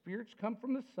 The Spirit's come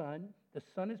from the Son. The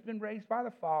Son has been raised by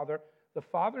the Father. The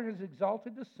Father has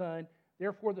exalted the Son.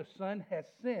 Therefore, the Son has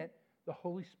sent the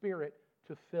Holy Spirit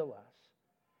to fill us.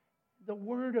 The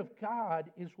Word of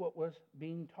God is what was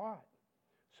being taught.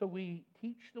 So we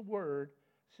teach the Word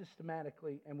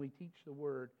systematically, and we teach the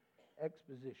Word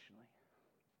expositionally.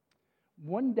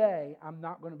 One day, I'm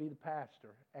not going to be the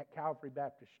pastor at Calvary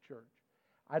Baptist Church.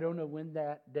 I don't know when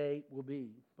that day will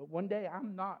be, but one day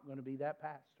I'm not going to be that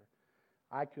pastor.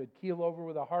 I could keel over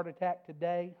with a heart attack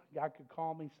today. God could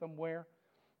call me somewhere.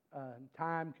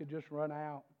 Time could just run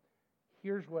out.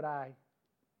 Here's what I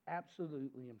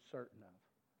absolutely am certain of.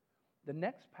 The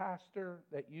next pastor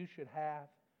that you should have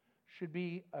should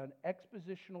be an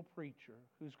expositional preacher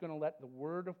who's going to let the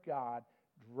Word of God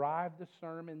drive the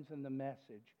sermons and the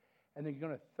message, and they're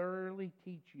going to thoroughly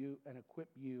teach you and equip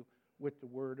you with the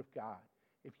Word of God.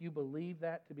 If you believe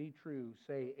that to be true,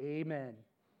 say amen.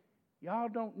 Y'all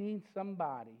don't need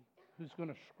somebody who's going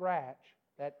to scratch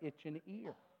that itching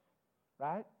ear,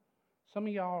 right? Some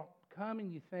of y'all come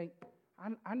and you think,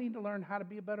 I need to learn how to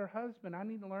be a better husband. I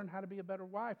need to learn how to be a better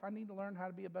wife. I need to learn how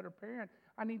to be a better parent.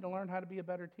 I need to learn how to be a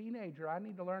better teenager. I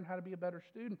need to learn how to be a better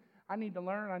student. I need to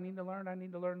learn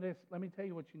this. Let me tell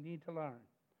you what you need to learn.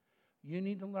 You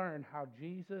need to learn how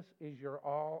Jesus is your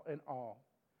all in all,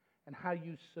 and how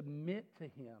you submit to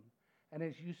Him. And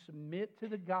as you submit to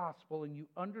the gospel and you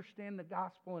understand the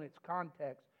gospel in its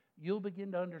context, you'll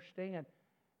begin to understand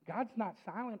God's not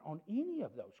silent on any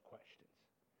of those questions.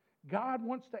 God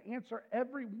wants to answer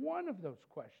every one of those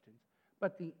questions,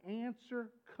 but the answer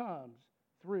comes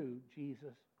through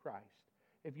Jesus Christ.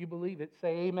 If you believe it,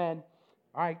 say amen.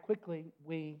 All right, quickly,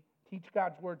 we teach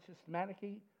God's Word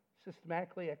systematically,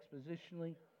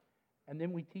 expositionally, and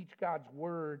then we teach God's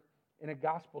Word in a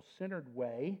gospel-centered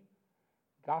way.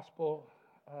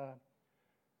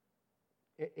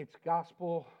 It's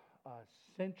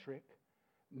gospel-centric,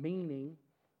 meaning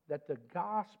that the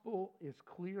gospel is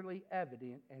clearly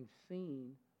evident and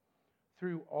seen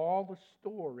through all the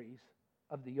stories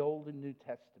of the Old and New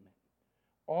Testament.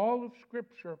 All of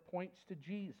Scripture points to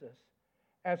Jesus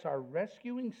as our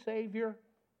rescuing Savior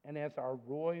and as our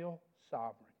royal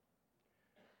sovereign.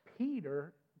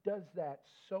 Peter does that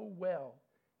so well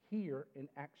here in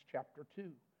Acts chapter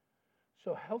 2.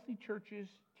 So healthy churches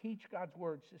teach God's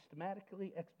Word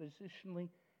systematically, expositionally,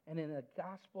 and in a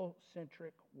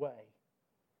gospel-centric way.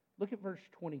 Look at verse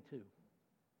 22.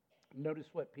 Notice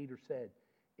what Peter said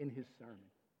in his sermon.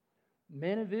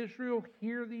 Men of Israel,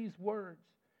 hear these words.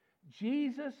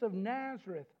 Jesus of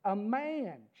Nazareth, a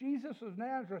man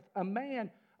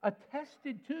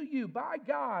attested to you by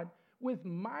God with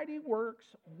mighty works,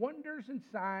 wonders, and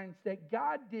signs that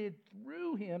God did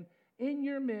through him in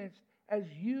your midst, as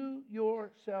you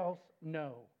yourselves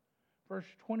know. Verse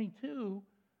 22,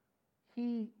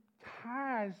 he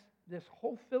ties this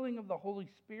whole filling of the Holy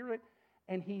Spirit,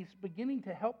 and he's beginning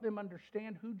to help them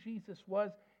understand who Jesus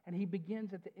was, and he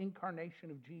begins at the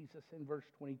incarnation of Jesus in verse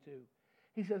 22.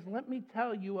 He says, let me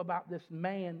tell you about this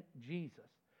man, Jesus,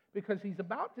 because he's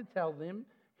about to tell them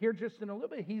here just in a little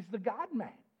bit, he's the God-man.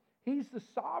 He's the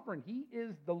sovereign. He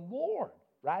is the Lord,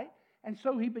 right? And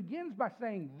so he begins by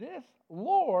saying, this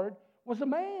Lord was a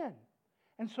man.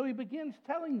 And so he begins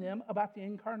telling them about the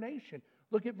incarnation.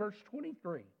 Look at verse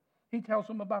 23. He tells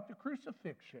them about the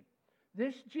crucifixion.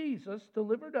 This Jesus,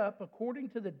 delivered up according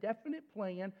to the definite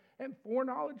plan and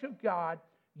foreknowledge of God,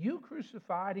 you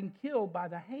crucified and killed by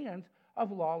the hands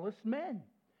of lawless men.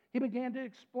 He began to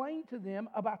explain to them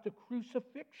about the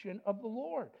crucifixion of the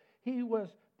Lord. He was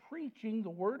preaching the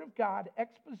Word of God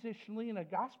expositionally in a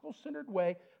gospel-centered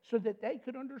way so that they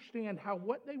could understand how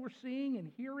what they were seeing and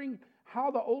hearing,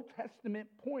 how the Old Testament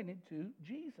pointed to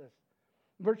Jesus.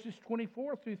 Verses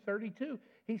 24 through 32,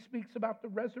 he speaks about the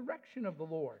resurrection of the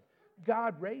Lord.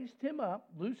 God raised him up,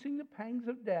 loosing the pangs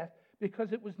of death,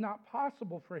 because it was not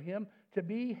possible for him to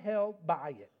be held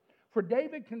by it. For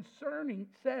David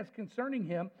says concerning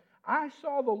him, I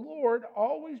saw the Lord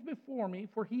always before me,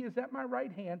 for he is at my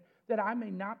right hand, that I may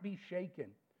not be shaken.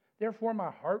 Therefore my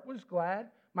heart was glad,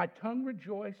 my tongue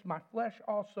rejoiced, my flesh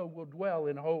also will dwell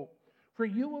in hope. For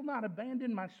you will not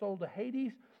abandon my soul to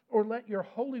Hades, or let your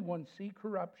Holy One see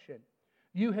corruption.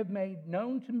 You have made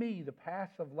known to me the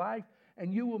paths of life,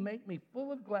 and you will make me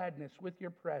full of gladness with your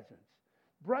presence.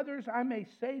 Brothers, I may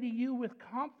say to you with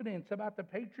confidence about the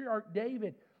patriarch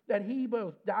David that he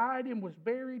both died and was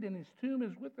buried, and his tomb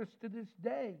is with us to this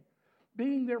day.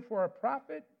 Being therefore a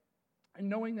prophet, and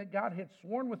knowing that God had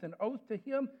sworn with an oath to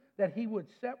him that he would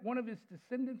set one of his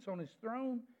descendants on his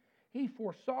throne, he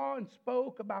foresaw and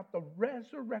spoke about the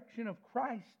resurrection of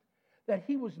Christ, that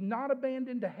he was not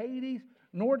abandoned to Hades,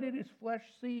 nor did his flesh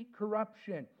see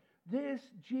corruption. This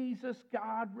Jesus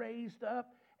God raised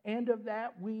up, and of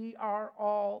that we are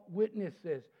all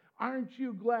witnesses. Aren't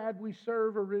you glad we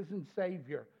serve a risen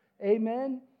Savior?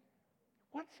 Amen?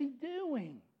 What's he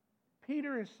doing?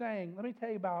 Peter is saying, let me tell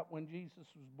you about when Jesus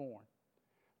was born.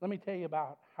 Let me tell you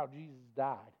about how Jesus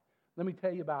died. Let me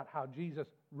tell you about how Jesus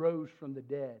rose from the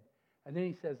dead. And then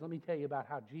he says, let me tell you about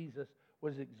how Jesus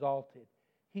was exalted.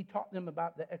 He taught them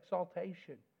about the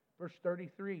exaltation. Verse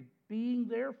 33, being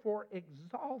therefore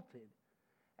exalted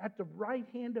at the right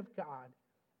hand of God,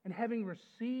 and having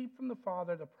received from the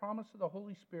Father the promise of the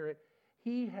Holy Spirit,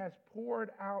 he has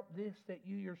poured out this that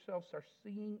you yourselves are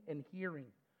seeing and hearing.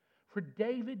 For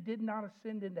David did not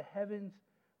ascend into heavens,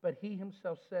 but he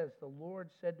himself says, the Lord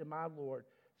said to my Lord,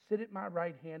 sit at my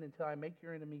right hand until I make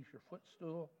your enemies your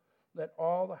footstool. Let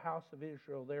all the house of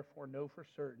Israel therefore know for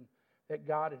certain that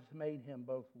God has made him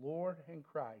both Lord and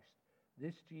Christ,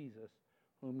 this Jesus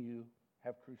whom you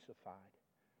have crucified.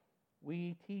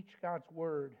 We teach God's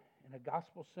word in a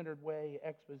gospel-centered way,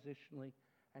 expositionally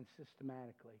and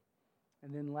systematically.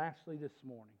 And then lastly this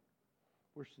morning,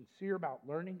 we're sincere about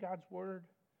learning God's word.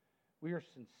 We are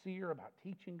sincere about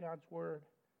teaching God's word.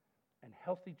 And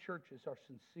healthy churches are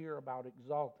sincere about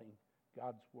exalting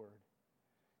God's word.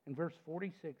 In verse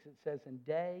 46 it says, and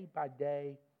day by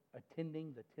day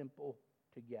attending the temple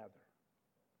together.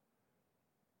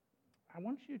 I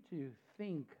want you to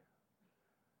think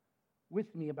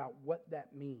with me about what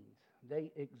that means.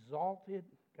 They exalted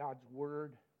God's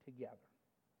word together.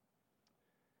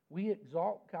 We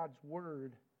exalt God's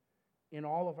word in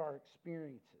all of our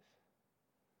experiences.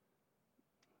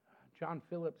 John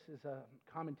Phillips is a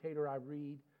commentator I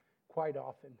read quite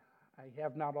often. I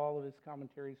have not all of his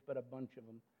commentaries, but a bunch of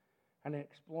them. And in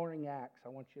Exploring Acts, I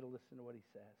want you to listen to what he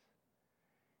says.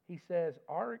 He says,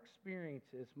 our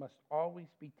experiences must always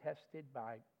be tested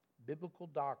by biblical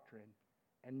doctrine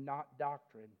and not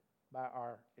doctrine by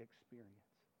our experience.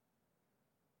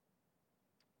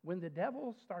 When the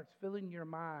devil starts filling your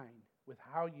mind with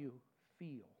how you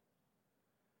feel,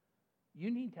 you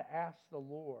need to ask the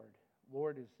Lord,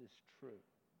 Lord, is this true?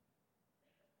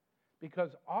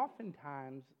 Because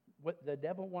oftentimes what the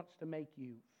devil wants to make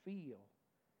you feel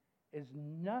is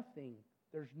nothing,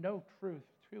 there's no truth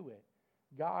to it.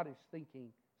 God is thinking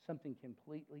something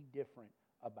completely different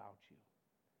about you.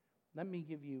 Let me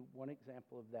give you one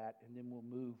example of that, and then we'll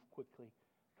move quickly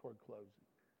toward closing.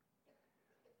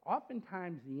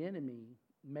 Oftentimes the enemy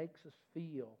makes us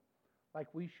feel like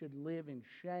we should live in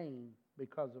shame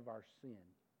because of our sin,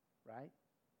 right?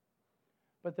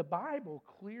 But the Bible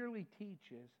clearly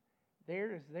teaches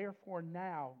there is therefore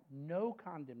now no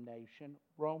condemnation,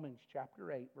 Romans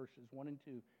chapter 8, verses 1 and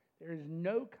 2. There is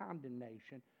no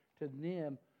condemnation to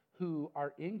them who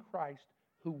are in Christ,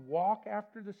 who walk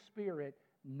after the Spirit,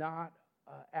 not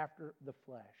after the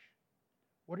flesh.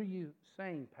 What are you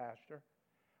saying, Pastor?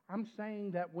 I'm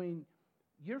saying that when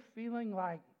you're feeling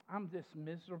like I'm this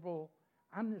miserable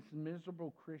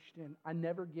Christian, I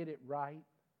never get it right,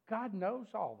 God knows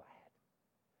all that.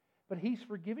 But He's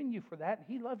forgiven you for that, and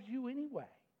He loves you anyway,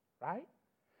 right?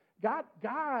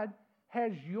 God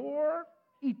has your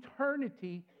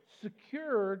eternity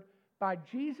secured by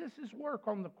Jesus' work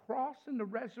on the cross and the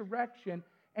resurrection,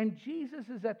 and Jesus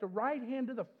is at the right hand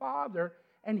of the Father,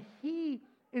 and He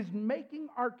is making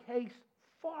our case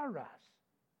for us.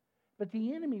 But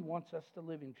the enemy wants us to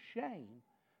live in shame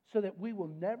so that we will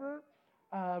never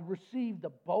receive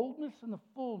the boldness and the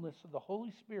fullness of the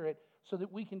Holy Spirit so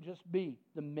that we can just be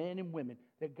the men and women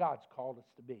that God's called us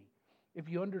to be. If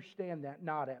you understand that,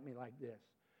 nod at me like this.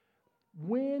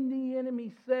 When the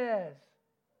enemy says,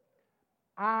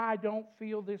 I don't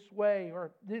feel this way,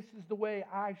 or this is the way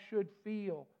I should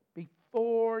feel,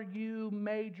 before you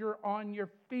major on your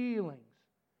feelings,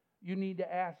 you need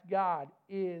to ask God,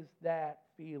 is that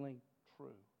feeling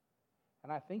true?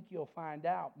 And I think you'll find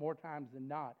out more times than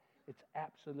not, it's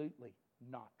absolutely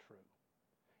not true.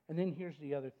 And then here's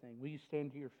the other thing. Will you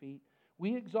stand to your feet?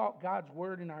 We exalt God's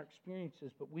word in our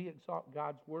experiences, but we exalt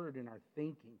God's word in our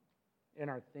thinking.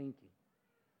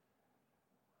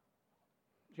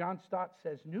 John Stott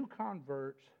says, new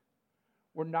converts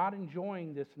were not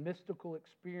enjoying this mystical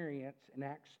experience in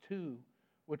Acts 2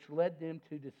 which led them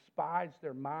to despise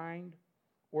their mind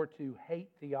or to hate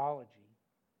theology.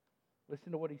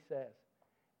 Listen to what he says.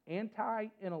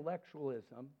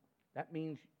 Anti-intellectualism, that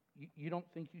means you don't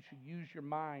think you should use your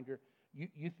mind, or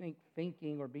you think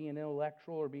thinking or being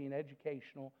intellectual or being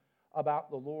educational about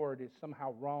the Lord is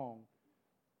somehow wrong.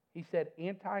 He said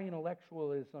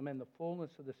anti-intellectualism and the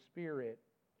fullness of the Spirit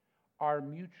are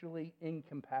mutually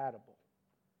incompatible.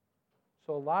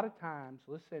 So a lot of times,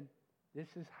 listen, this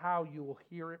is how you will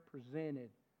hear it presented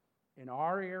in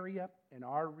our area, in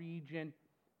our region,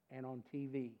 and on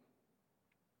TV.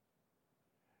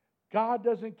 God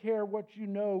doesn't care what you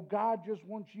know. God just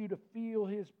wants you to feel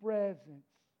His presence.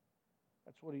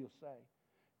 That's what He'll say.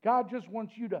 God just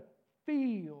wants you to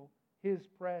feel His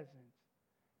presence.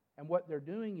 And what they're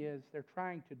doing is they're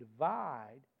trying to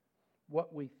divide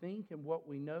what we think and what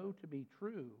we know to be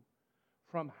true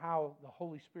from how the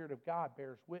Holy Spirit of God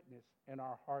bears witness in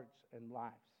our hearts and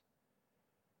lives.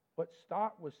 What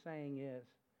Stott was saying is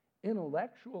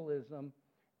intellectualism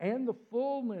and the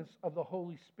fullness of the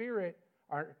Holy Spirit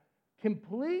are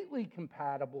completely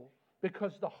compatible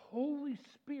because the Holy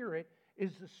Spirit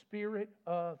is the Spirit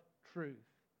of truth.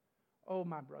 Oh,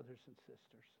 my brothers and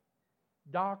sisters,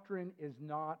 doctrine is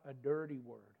not a dirty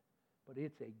word, but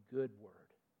it's a good word.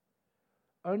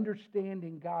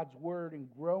 Understanding God's Word and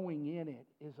growing in it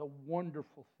is a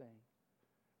wonderful thing.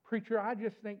 Preacher, I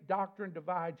just think doctrine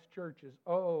divides churches.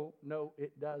 Oh, no,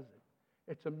 it doesn't.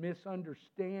 It's a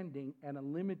misunderstanding and a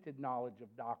limited knowledge of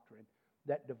doctrine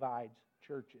that divides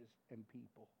churches and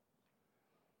people.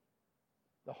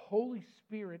 The Holy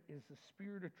Spirit is the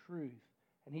Spirit of truth,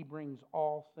 and He brings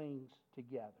all things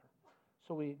together.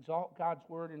 So we exalt God's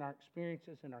Word in our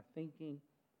experiences and our thinking,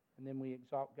 and then we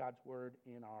exalt God's Word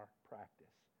in our practice.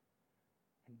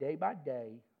 And day by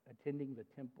day, attending the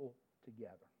temple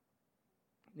together.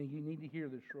 Now you need to hear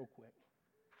this real quick.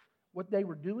 What they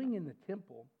were doing in the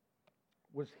temple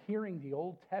was hearing the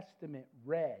Old Testament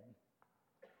read.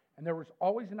 And there was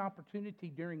always an opportunity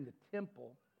during the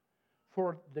temple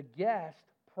for the guest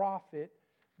prophet,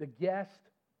 the guest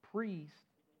priest,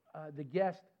 the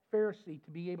guest Pharisee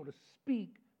to be able to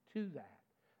speak to that.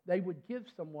 They would give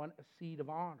someone a seat of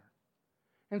honor.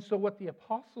 And so what the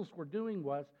apostles were doing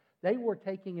was they were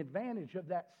taking advantage of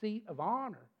that seat of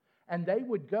honor. And they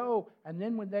would go, and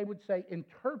then when they would say,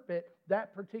 interpret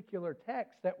that particular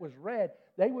text that was read,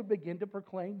 they would begin to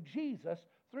proclaim Jesus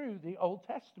through the Old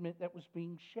Testament that was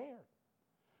being shared.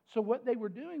 So what they were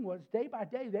doing was, day by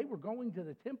day, they were going to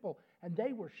the temple, and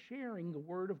they were sharing the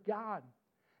Word of God.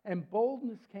 And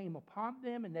boldness came upon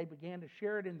them, and they began to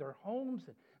share it in their homes,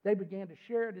 and they began to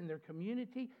share it in their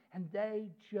community, and they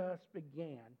just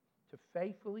began to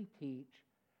faithfully teach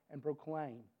and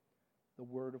proclaim the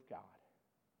Word of God.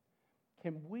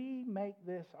 Can we make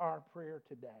this our prayer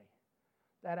today?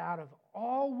 That out of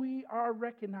all we are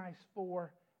recognized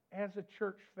for as a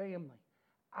church family,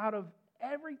 out of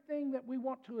everything that we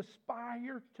want to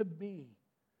aspire to be,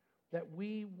 that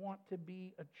we want to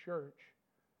be a church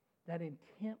that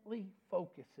intently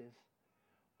focuses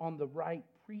on the right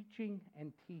preaching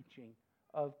and teaching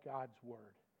of God's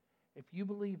Word. If you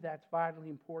believe that's vitally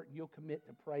important, you'll commit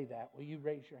to pray that. Will you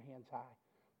raise your hands high?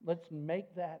 Let's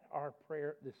make that our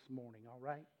prayer this morning, all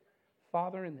right?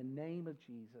 Father, in the name of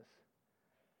Jesus,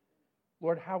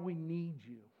 Lord, how we need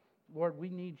you. Lord, we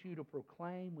need you to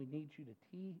proclaim. We need you to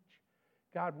teach.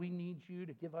 God, we need you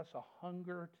to give us a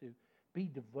hunger to be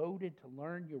devoted to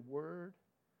learn your word.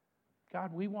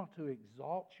 God, we want to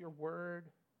exalt your word.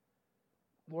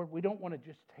 Lord, we don't want to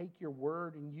just take your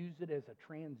word and use it as a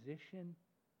transition.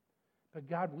 But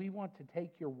God, we want to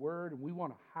take your word and we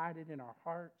want to hide it in our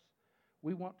hearts.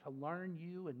 We want to learn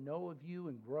you and know of you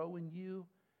and grow in you.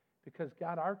 Because,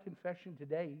 God, our confession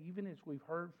today, even as we've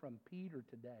heard from Peter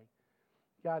today,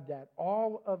 God, that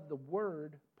all of the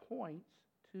word points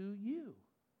to you.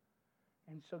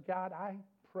 And so, God, I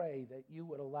pray that you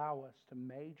would allow us to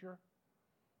major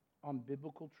on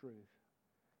biblical truth.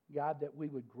 God, that we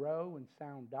would grow in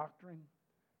sound doctrine,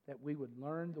 that we would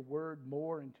learn the word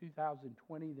more in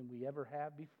 2020 than we ever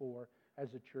have before as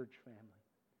a church family.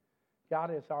 God,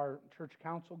 as our church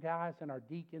council guys and our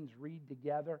deacons read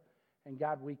together, and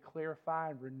God, we clarify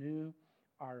and renew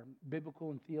our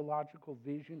biblical and theological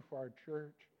vision for our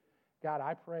church. God,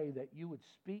 I pray that you would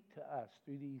speak to us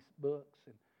through these books.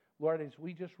 And Lord, as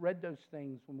we just read those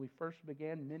things when we first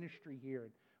began ministry here,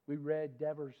 and we read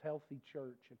Devers Healthy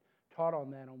Church and taught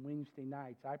on that on Wednesday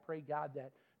nights, I pray, God,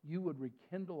 that you would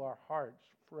rekindle our hearts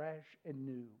fresh and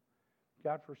new.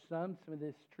 God, for some of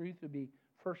this truth would be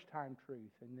first-time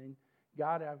truth. And then,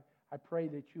 God, I pray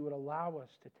that you would allow us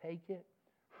to take it,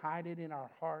 hide it in our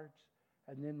hearts,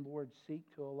 and then, Lord, seek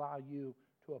to allow you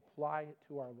to apply it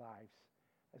to our lives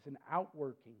as an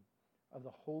outworking of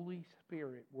the Holy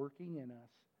Spirit working in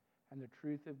us and the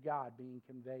truth of God being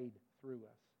conveyed through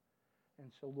us.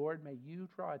 And so, Lord, may you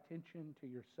draw attention to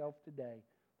yourself today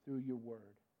through your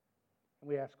word. And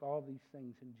we ask all these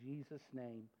things in Jesus'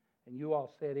 name. And you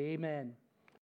all said amen.